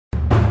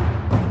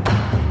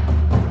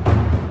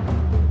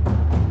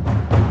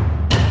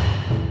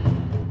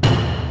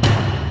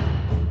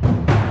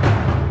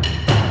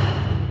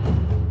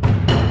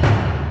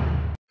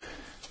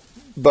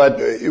But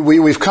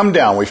we've come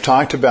down. We've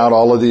talked about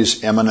all of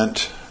these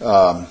eminent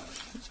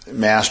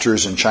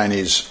masters in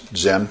Chinese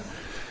Zen,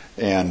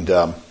 and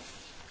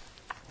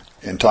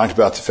talked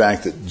about the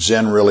fact that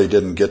Zen really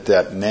didn't get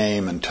that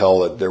name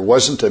until there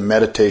wasn't a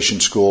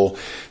meditation school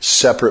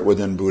separate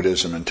within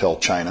Buddhism until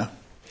China.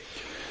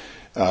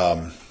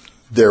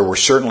 There were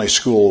certainly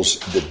schools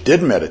that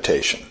did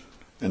meditation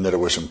and that it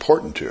was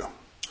important to.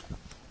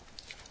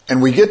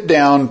 And we get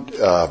down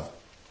to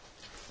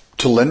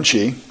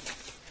Linqi,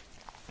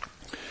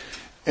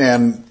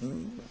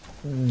 and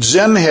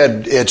Zen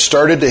had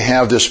started to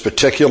have this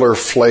particular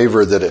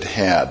flavor that it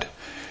had.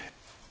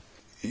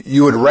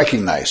 You would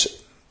recognize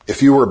it.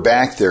 If you were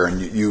back there and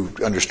you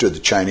understood the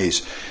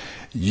Chinese,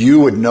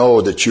 you would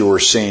know that you were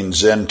seeing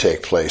Zen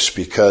take place,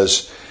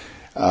 because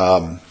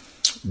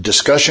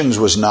discussions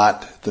was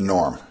not the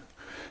norm.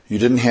 You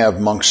didn't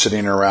have monks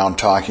sitting around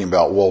talking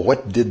about, well,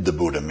 what did the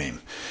Buddha mean?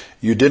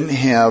 You didn't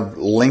have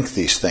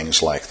lengthy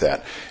things like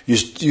that. You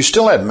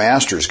still had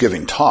masters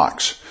giving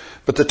talks,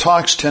 but the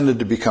talks tended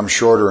to become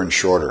shorter and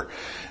shorter.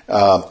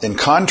 In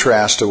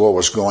contrast to what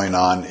was going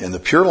on in the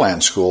Pure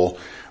Land School,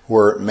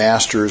 where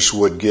masters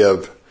would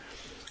give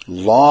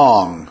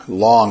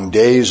long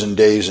days and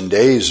days and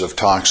days of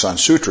talks on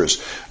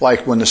sutras.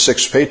 Like when the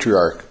sixth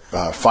patriarch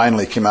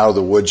finally came out of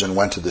the woods and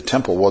went to the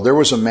temple. Well, there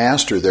was a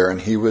master there, and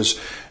he was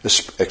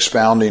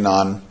expounding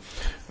on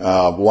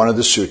one of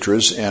the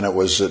sutras, and it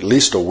was at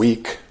least a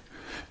week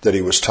that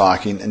he was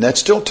talking, and that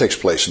still takes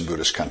place in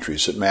Buddhist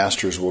countries, that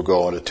masters will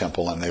go at a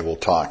temple and they will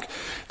talk.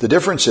 The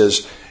difference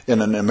is,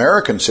 in an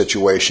American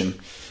situation,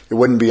 it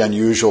wouldn't be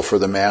unusual for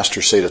the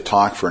master, say, to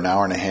talk for an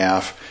hour and a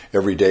half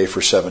every day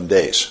for 7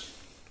 days.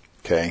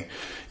 Okay?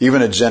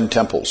 Even at Zen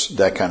temples,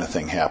 that kind of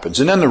thing happens.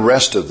 And then the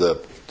rest of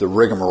the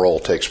rigmarole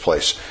takes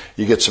place.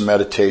 You get some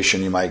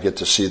meditation, you might get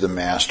to see the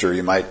master,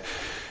 you might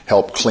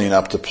help clean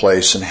up the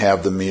place and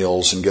have the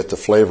meals and get the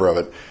flavor of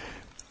it.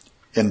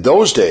 In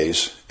those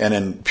days, and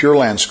in Pure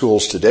Land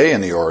schools today in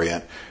the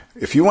Orient,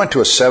 if you went to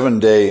a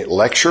 7-day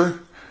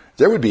lecture,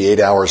 there would be 8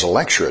 hours of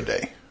lecture a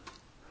day.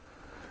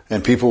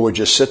 And people would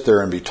just sit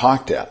there and be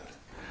talked at.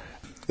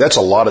 That's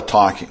a lot of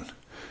talking.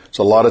 It's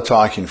a lot of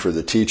talking for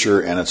the teacher,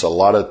 and it's a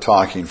lot of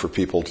talking for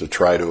people to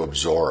try to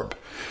absorb.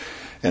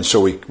 And so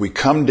we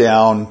come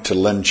down to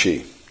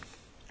Linqi.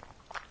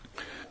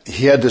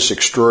 He had this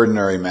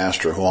extraordinary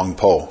master, Huang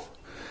Po,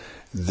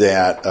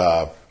 that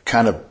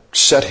kind of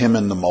set him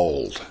in the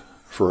mold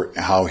for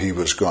how he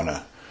was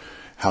gonna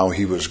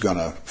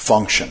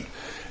function.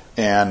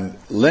 And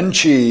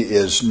Linqi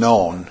is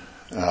known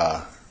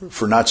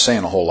for not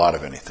saying a whole lot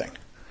of anything.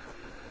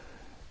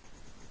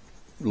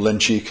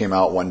 Linqi came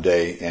out one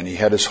day and he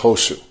had his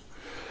hosu.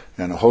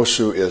 And a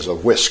hosu is a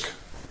whisk.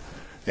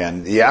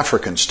 And the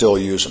Africans still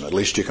use them. At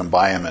least you can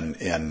buy them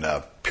in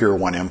Pure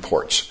One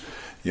imports,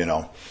 you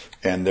know.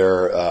 And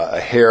they're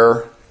a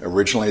hair.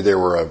 Originally they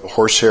were a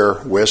horsehair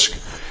whisk,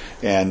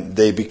 and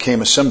they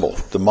became a symbol.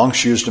 The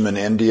monks used them in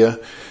India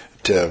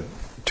to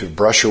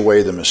brush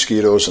away the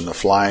mosquitoes and the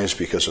flies,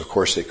 because of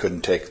course they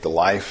couldn't take the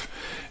life.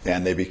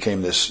 And they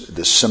became this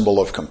symbol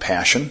of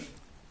compassion.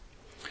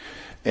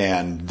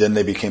 And then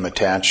they became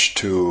attached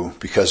to,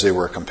 because they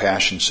were a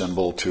compassion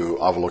symbol, to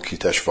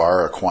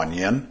Avalokiteshvara, Kuan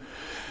Yin.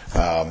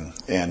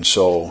 And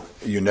so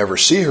you never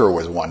see her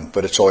with one,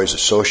 but it's always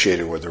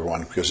associated with her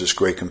one, because it's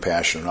great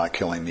compassion of not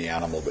killing the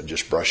animal, but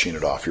just brushing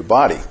it off your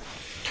body.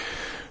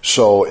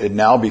 So it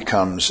now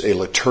becomes a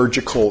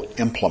liturgical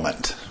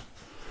implement.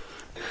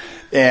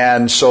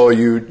 And so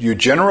you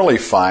generally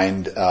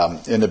find,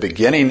 in the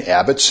beginning,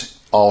 abbots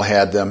all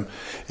had them,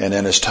 and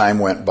then as time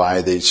went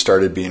by, they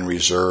started being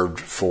reserved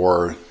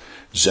for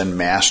Zen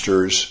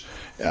masters.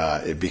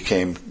 It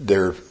became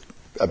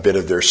a bit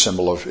of their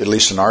symbol of, at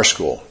least in our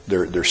school,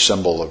 their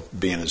symbol of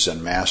being a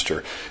Zen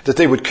master, that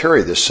they would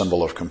carry this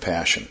symbol of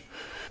compassion.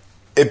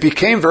 It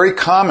became very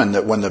common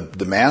that when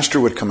the master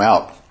would come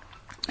out,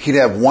 he'd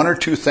have one or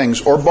two things,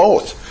 or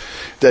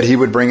both, that he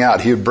would bring out.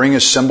 He would bring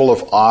his symbol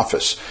of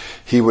office.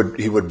 He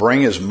would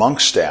bring his monk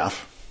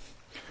staff,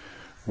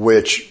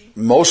 which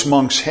most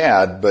monks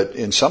had, but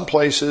in some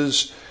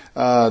places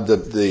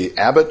the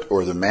abbot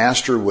or the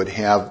master would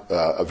have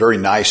a very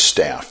nice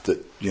staff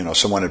that, you know,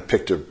 someone had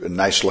picked a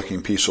nice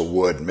looking piece of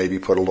wood and maybe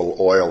put a little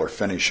oil or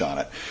finish on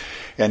it.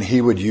 And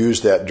he would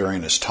use that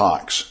during his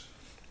talks.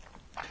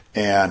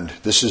 And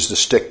this is the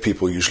stick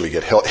people usually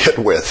get hit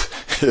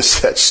with,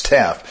 is that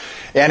staff.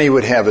 And he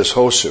would have his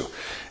hosu.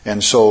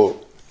 And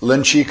so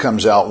Linqi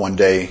comes out one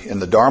day in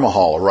the Dharma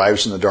hall,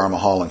 arrives in the Dharma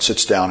hall and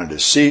sits down at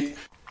his seat.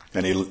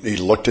 And he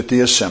looked at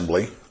the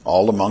assembly.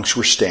 All the monks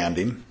were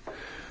standing,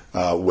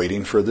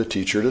 waiting for the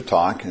teacher to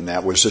talk. And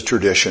that was the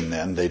tradition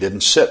then. They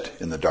didn't sit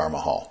in the Dharma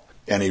hall.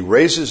 And he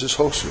raises his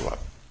hosu up.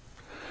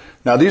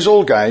 Now, these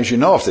old guys, you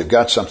know, if they've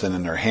got something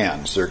in their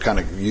hands, they're kind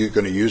of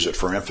going to use it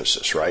for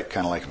emphasis, right?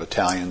 Kind of like if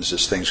Italians,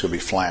 this thing's going to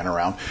be flying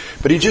around.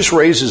 But he just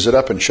raises it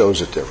up and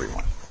shows it to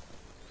everyone.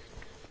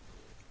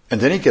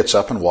 And then he gets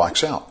up and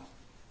walks out.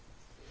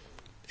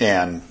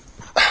 And,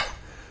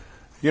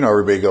 you know,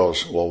 everybody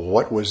goes, well,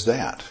 what was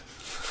that?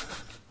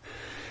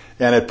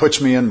 And it puts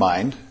me in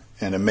mind,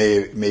 And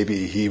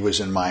maybe he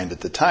was in mind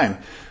at the time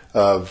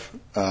of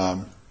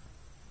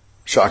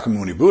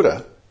Shakyamuni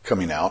Buddha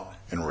coming out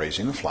and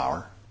raising the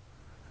flower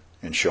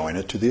and showing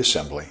it to the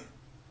assembly,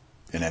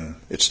 and then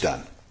it's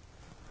done.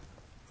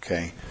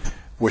 Okay?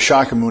 With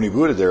Shakyamuni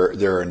Buddha,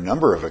 there are a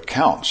number of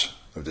accounts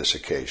of this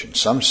occasion.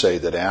 Some say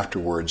that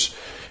afterwards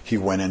he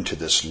went into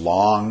this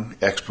long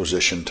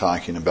exposition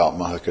talking about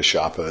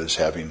Mahakashapa as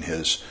having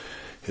his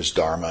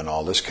Dharma and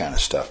all this kind of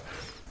stuff.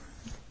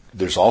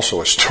 There's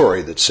also a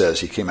story that says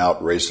he came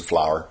out, raised the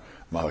flower,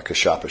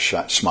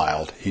 Mahakashapa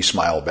smiled, he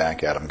smiled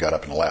back at him, got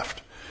up and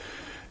left.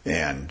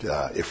 And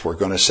if we're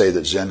going to say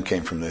that Zen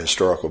came from the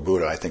historical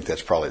Buddha, I think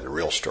that's probably the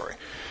real story.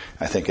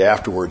 I think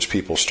afterwards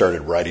people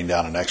started writing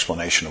down an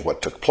explanation of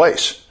what took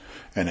place,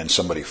 and then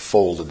somebody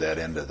folded that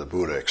into the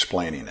Buddha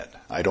explaining it.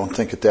 I don't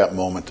think at that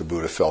moment the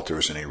Buddha felt there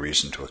was any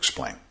reason to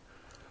explain.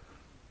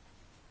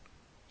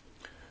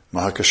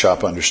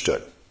 Mahakashapa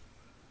understood.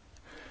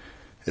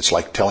 It's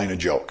like telling a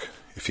joke.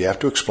 If you have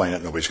to explain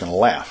it, nobody's going to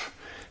laugh.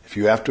 If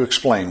you have to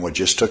explain what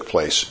just took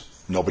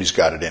place, nobody's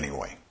got it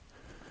anyway.